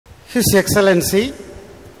His Excellency,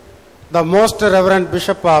 the Most Reverend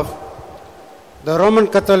Bishop of the Roman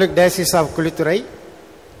Catholic Diocese of Kuliturai,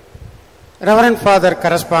 Reverend Father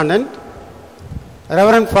Correspondent,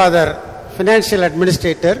 Reverend Father Financial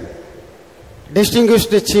Administrator, Distinguished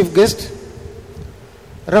Chief Guest,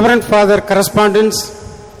 Reverend Father Correspondents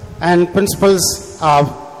and Principals of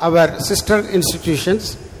our sister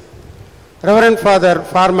institutions, Reverend Father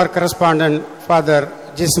Farmer Correspondent Father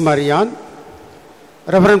Jismarian,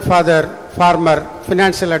 Reverend Father Farmer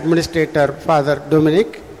Financial Administrator Father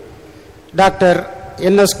Dominic, Dr.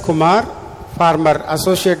 N.S. Kumar, Farmer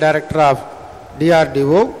Associate Director of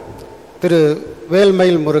DRDO, Thiru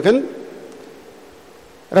Velmail Murugan,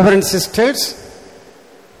 Reverend Sisters,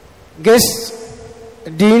 guests,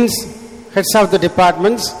 deans, heads of the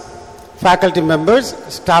departments, faculty members,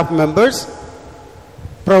 staff members,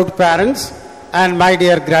 proud parents, and my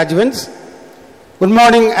dear graduates, good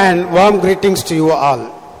morning and warm greetings to you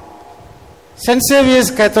all. St.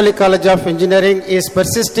 Xavier's Catholic College of Engineering is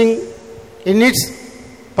persisting in its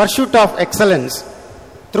pursuit of excellence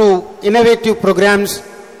through innovative programs,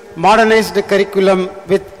 modernized curriculum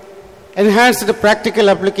with enhanced practical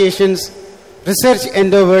applications, research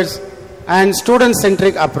endeavors, and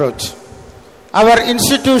student-centric approach. Our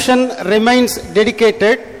institution remains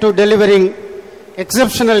dedicated to delivering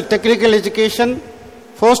exceptional technical education,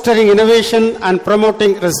 fostering innovation, and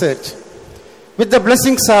promoting research. With the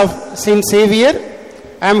blessings of St. Xavier,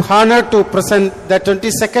 I am honored to present the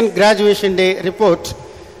 22nd Graduation Day report,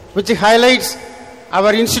 which highlights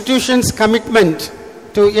our institution's commitment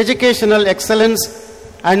to educational excellence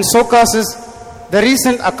and showcases the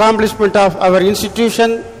recent accomplishment of our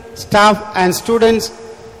institution, staff, and students,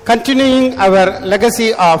 continuing our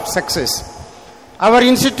legacy of success. Our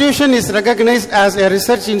institution is recognized as a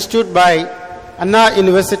research institute by Anna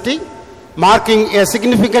University, marking a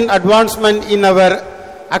significant advancement in our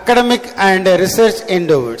academic and research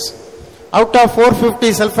endeavors. Out of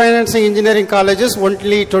 450 self-financing engineering colleges,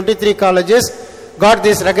 only 23 colleges got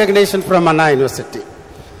this recognition from Anna University.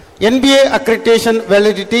 NBA accreditation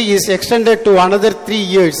validity is extended to another 3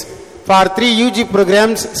 years for 3 UG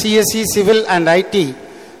programs, CSE, Civil, and IT,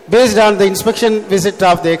 based on the inspection visit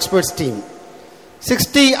of the experts team.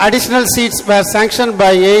 60 additional seats were sanctioned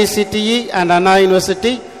by AICTE and Anna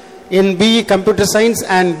University in BE Computer Science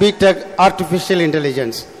and BTech Artificial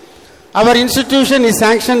Intelligence. Our institution is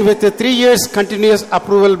sanctioned with 3 years continuous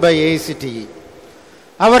approval by AICTE.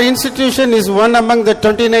 Our institution is one among the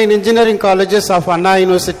 29 engineering colleges of Anna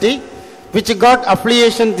University, which got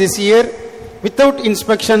affiliation this year without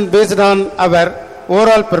inspection based on our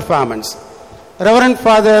overall performance. Reverend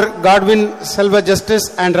Father Godwin Selva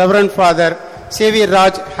Justice and Reverend Father Xavier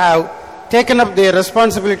Raj have taken up their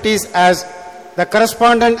responsibilities as the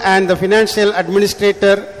correspondent and the financial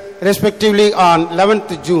administrator respectively on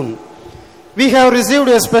 11th June. We have received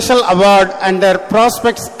a special award under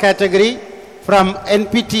prospects category from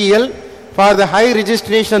NPTEL for the high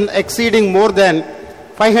registration exceeding more than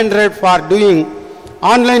 500 for doing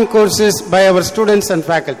online courses by our students and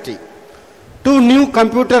faculty. 2 new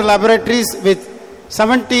computer laboratories with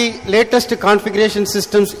 70 latest configuration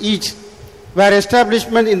systems each were established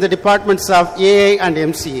in the departments of AI and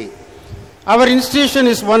MCA. Our institution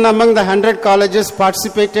is one among the 100 colleges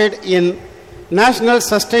participated in National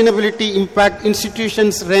Sustainability Impact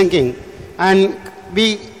Institutions ranking, and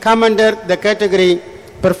we come under the category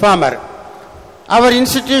Performer. Our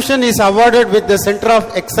institution is awarded with the Center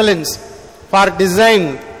of Excellence for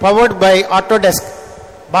Design powered by Autodesk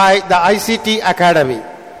by the ICT Academy.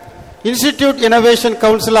 Institute Innovation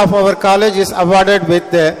Council of our college is awarded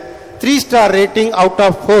with the 3-star rating out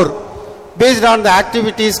of 4 based on the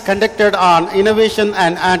activities conducted on innovation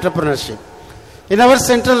and entrepreneurship. In our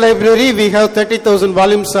central library, we have 30,000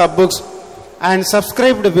 volumes of books and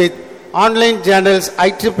subscribed with online journals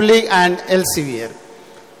IEEE and Elsevier.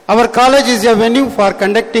 Our college is a venue for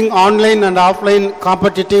conducting online and offline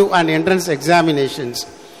competitive and entrance examinations.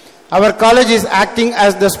 Our college is acting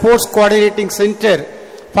as the sports coordinating center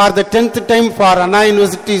for the 10th time for Anna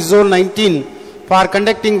University Zone 19 for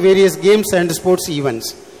conducting various games and sports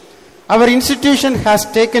events. Our institution has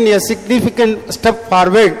taken a significant step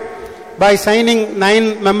forward by signing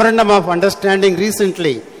 9 Memorandum of Understanding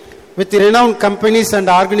recently with renowned companies and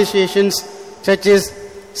organizations such as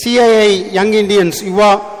CII Young Indians,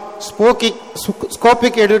 UVA,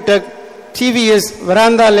 Scopic EduTech, TVS,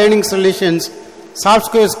 Veranda Learning Solutions, Soft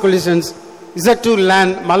Squares Solutions, Z2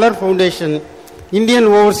 LAN, Muller Foundation, Indian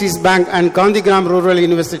Overseas Bank, and Gandhigram Rural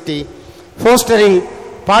University, fostering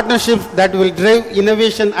partnerships that will drive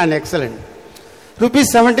innovation and excellence.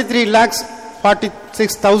 Rupees 73 lakhs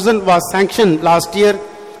 46,000 was sanctioned last year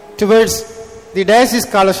towards the Diocese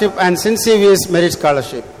Scholarship and St. Xavier's Merit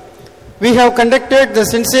Scholarship. We have conducted the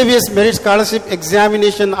St. Xavier's Merit Scholarship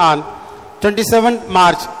examination on 27th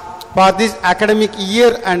March for this academic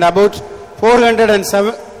year, and about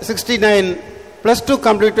 469 plus 2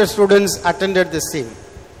 completed students attended the same.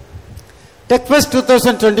 TechFest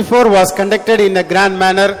 2024 was conducted in a grand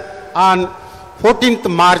manner on 14th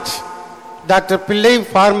March. Dr. Pillai,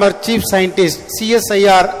 former Chief Scientist,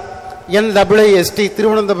 CSIR NAAST,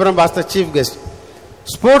 Thiruvananthapuram, was the chief guest.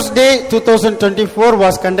 Sports Day 2024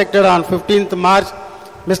 was conducted on 15th March.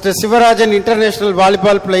 Mr. Sivarajan, international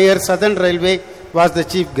volleyball player, Southern Railway, was the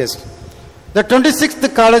chief guest. The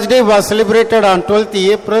 26th College Day was celebrated on 12th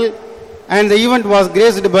April, and the event was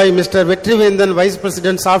graced by Mr. Vetrivendan, Vice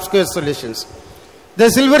President, Software Solutions. The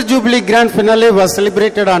Silver Jubilee Grand Finale was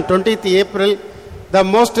celebrated on 20th April. The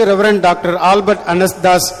Most Reverend Dr. Albert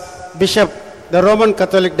Anasdas, Bishop, the Roman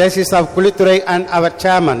Catholic Diocese of Kulithurai, and our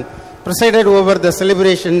chairman presided over the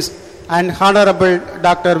celebrations, and Honorable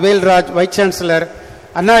Dr. Velraj, Vice Chancellor,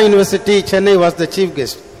 Anna University, Chennai, was the chief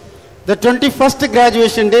guest. The 21st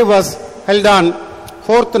graduation day was held on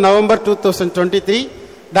 4th November 2023.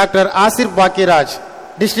 Dr. Asir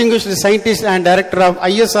Bakiraj, distinguished scientist and director of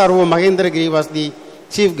ISRO Mahendragiri, was the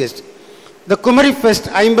chief guest. The Kumari Fest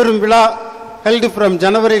Aimbarum Villa, held from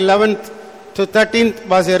January 11th to 13th,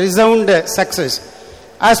 was a resound success.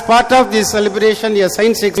 As part of this celebration, a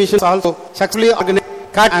science exhibition was also successfully organized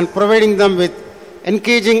and providing them with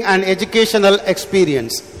engaging and educational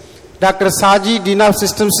experience. Dr. Saji, Dean of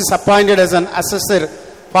Systems, is appointed as an assessor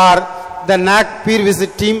for the NAC peer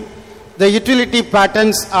visit team. The utility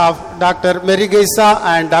patents of Dr. Mary Gaisa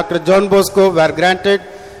and Dr. John Bosco were granted.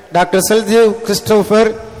 Dr. Seldev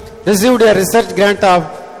Christopher received a research grant of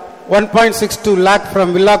 1.62 lakh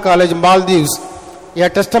from Villa College, Maldives, a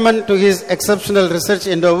testament to his exceptional research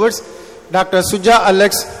endeavors. Dr. Suja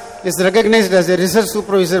Alex is recognized as a research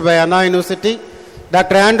supervisor by Anna University.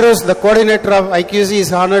 Dr. Andrews, the coordinator of IQC,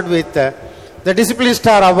 is honored with the Discipline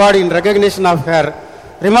Star Award in recognition of her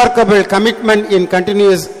remarkable commitment in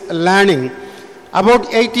continuous learning.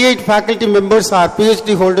 About 88 faculty members are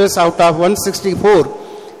PhD holders out of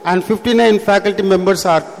 164, and 59 faculty members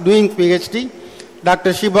are doing PhD.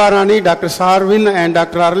 Dr. Shibarani, Dr. Sarwin, and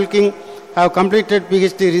Dr. Arul King have completed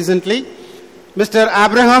PhD recently. Mr.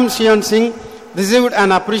 Abraham Shion Singh received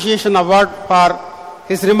an appreciation award for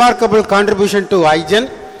his remarkable contribution to IGEN.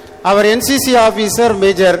 Our NCC officer,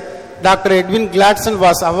 Major Dr. Edwin Gladson,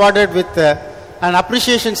 was awarded with an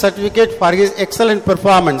appreciation certificate for his excellent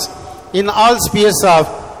performance in all spheres of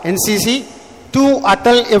NCC. 2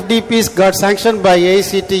 Atal FDPs got sanctioned by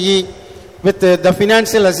AICTE with the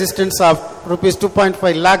financial assistance of rupees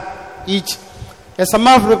 2.5 lakh each. A sum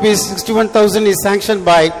of rupees 61,000 is sanctioned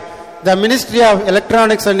by the Ministry of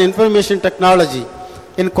Electronics and Information Technology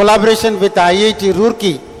in collaboration with IIT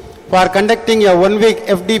Roorkee for conducting a 1-week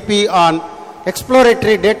FDP on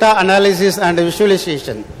exploratory data analysis and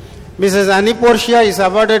visualization. Mrs. Annie Portia is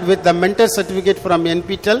awarded with the mentor certificate from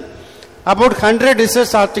NPTEL. About 100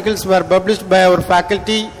 research articles were published by our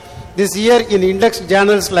faculty this year in index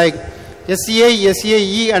journals like SCI,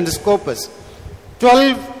 SAE, and Scopus.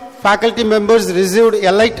 12 faculty members received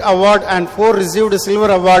a Light Award and 4 received a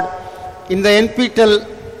Silver Award in the NPTEL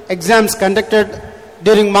exams conducted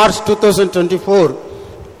during March 2024.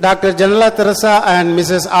 Dr. Janala Teresa and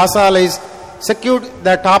Mrs. Asa Alais secured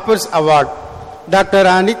the Toppers Award. Dr.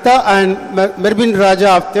 Anita and Merbin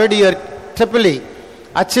Raja of 3rd year Tripoli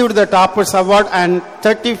achieved the Toppers Award, and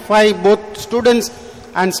 35 both students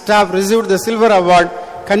and staff received the Silver Award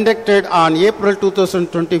conducted on April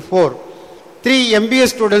 2024. 3 MBA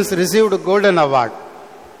students received a Golden Award.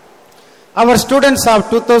 Our students of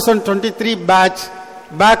 2023 batch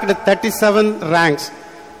backed 37 ranks.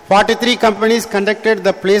 43 companies conducted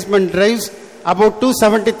the placement drives. About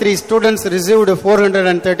 273 students received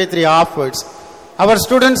 433 offers. Our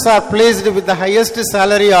students are placed with the highest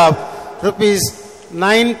salary of rupees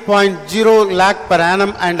 9.0 lakh per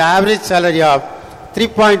annum and average salary of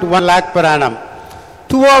 3.1 lakh per annum.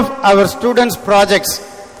 2 of our students' projects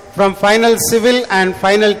from final civil and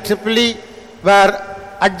final Tripoli were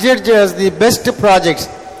adjudged as the best projects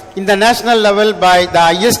in the national level by the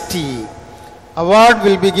ISTE. Award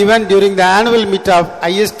will be given during the annual meet of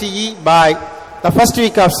ISTE by the first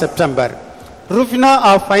week of September. Rufina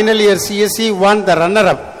of final year CSE won the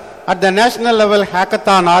runner-up at the national level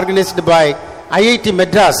hackathon organized by IIT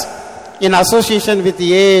Madras in association with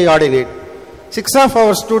the AA Ordinate. 6 of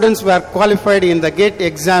our students were qualified in the GATE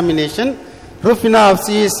examination. Rufina of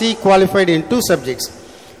CSE qualified in 2 subjects.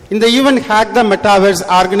 In the event Hack the Metaverse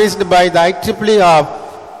organized by the IEEE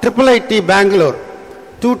of IIIT Bangalore,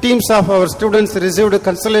 2 teams of our students received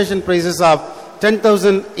consolation prizes of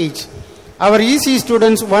 10,000 each. Our EC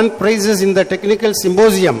students won prizes in the Technical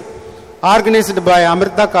Symposium organized by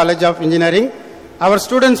Amrita College of Engineering. Our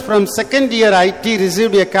students from second year IT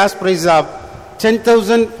received a cash prize of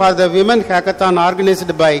 10,000 for the Women Hackathon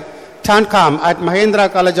organized by Chankam at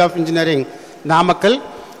Mahendra College of Engineering, Namakkal.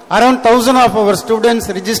 Around 1,000 of our students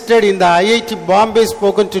registered in the IIT Bombay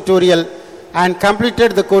spoken tutorial and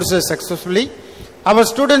completed the courses successfully. Our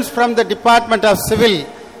students from the Department of Civil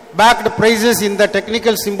backed prizes in the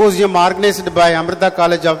Technical Symposium organized by Amrita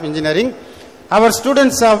College of Engineering. Our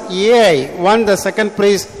students of AI won the second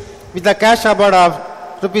prize with a cash award of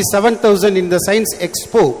 ₹7,000 in the Science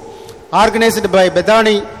Expo organized by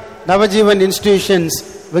Bedani Navajivan Institutions,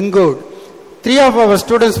 Wingwood. 3 of our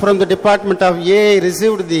students from the Department of AI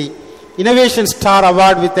received the Innovation Star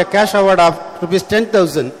Award with a cash award of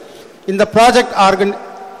 ₹10,000 in the project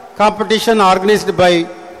competition organized by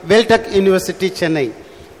Veltech University, Chennai.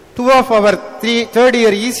 2 of our third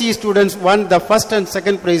year ECE students won the first and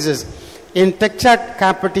second prizes in Tech Chat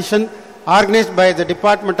competition organized by the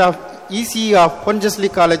Department of ECE of Pondicherry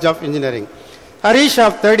College of Engineering. Harish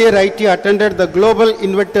of third year IT attended the Global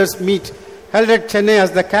Inventors Meet held at Chennai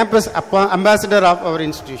as the campus ambassador of our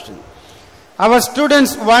institution. Our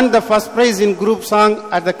students won the first prize in group song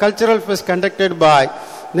at the cultural fest conducted by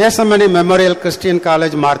Nesamani Memorial Christian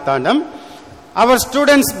College, Marthandam. Our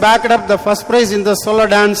students backed up the first prize in the solo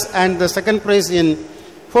dance and the second prize in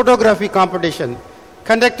photography competition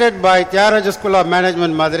conducted by Tyagaraja School of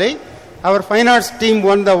Management, Madurai. Our fine arts team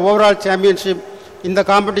won the overall championship in the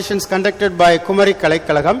competitions conducted by Kumari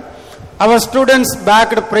Kalaikalagam. Our students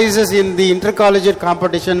backed prizes in the intercollegiate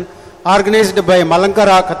competition organized by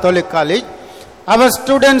Malankara Catholic College. Our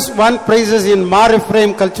students won prizes in Mar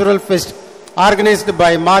Ephraim Cultural Fest organized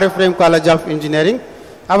by Mar Ephraim College of Engineering.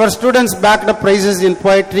 Our students backed prizes in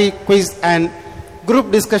poetry, quiz and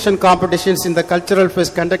group discussion competitions in the Cultural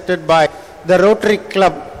Fest conducted by the Rotary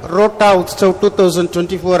Club Rota Utsav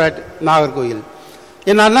 2024 at Nagercoil.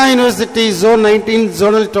 In Anna University Zone 19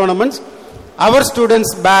 zonal tournaments, our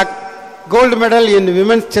students backed gold medal in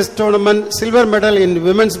women's chess tournament, silver medal in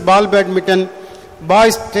women's ball badminton,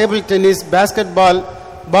 boys table tennis, basketball,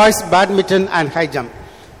 boys badminton and high jump.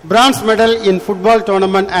 Bronze medal in football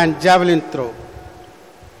tournament and javelin throw.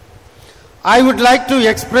 I would like to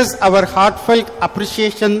express our heartfelt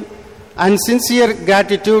appreciation and sincere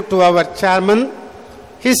gratitude to our chairman,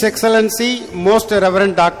 His Excellency Most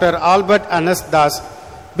Reverend Dr. Albert Anas Das,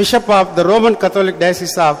 Bishop of the Roman Catholic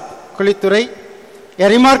Diocese of Kuliturai, a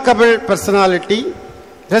remarkable personality,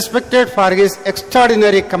 respected for his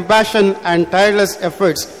extraordinary compassion and tireless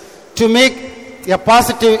efforts to make a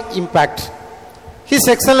positive impact. His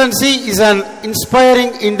Excellency is an inspiring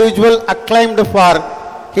individual acclaimed for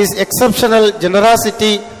his exceptional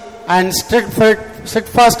generosity and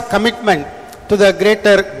steadfast commitment to the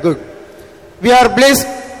greater good. We are blessed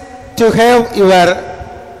to have your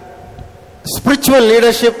spiritual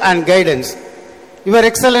leadership and guidance, Your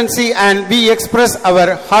Excellency, and we express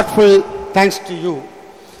our heartfelt thanks to you.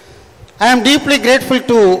 I am deeply grateful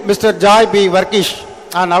to Mr. Joy B. Varkish,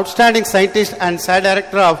 an outstanding scientist and site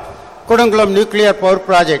director of Kodungulam Nuclear Power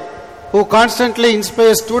Project, who constantly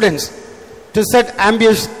inspires students to set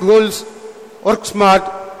ambitious goals, work smart,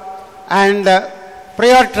 and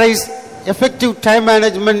prioritize effective time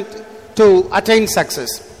management to attain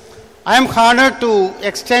success. I am honored to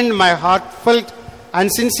extend my heartfelt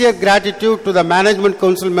and sincere gratitude to the Management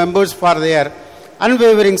Council members for their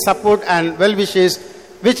unwavering support and well wishes,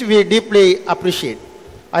 which we deeply appreciate.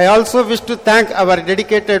 I also wish to thank our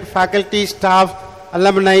dedicated faculty, staff,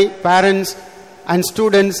 alumni, parents, and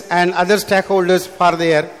students and other stakeholders for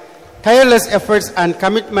their tireless efforts and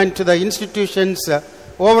commitment to the institution's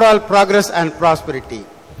overall progress and prosperity.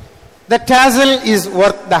 The tassel is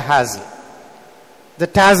worth the hassle. The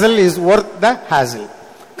tassel is worth the hassle.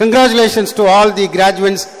 Congratulations to all the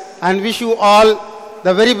graduates and wish you all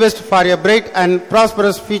the very best for a bright and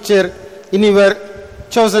prosperous future in your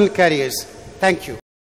chosen careers. Thank you.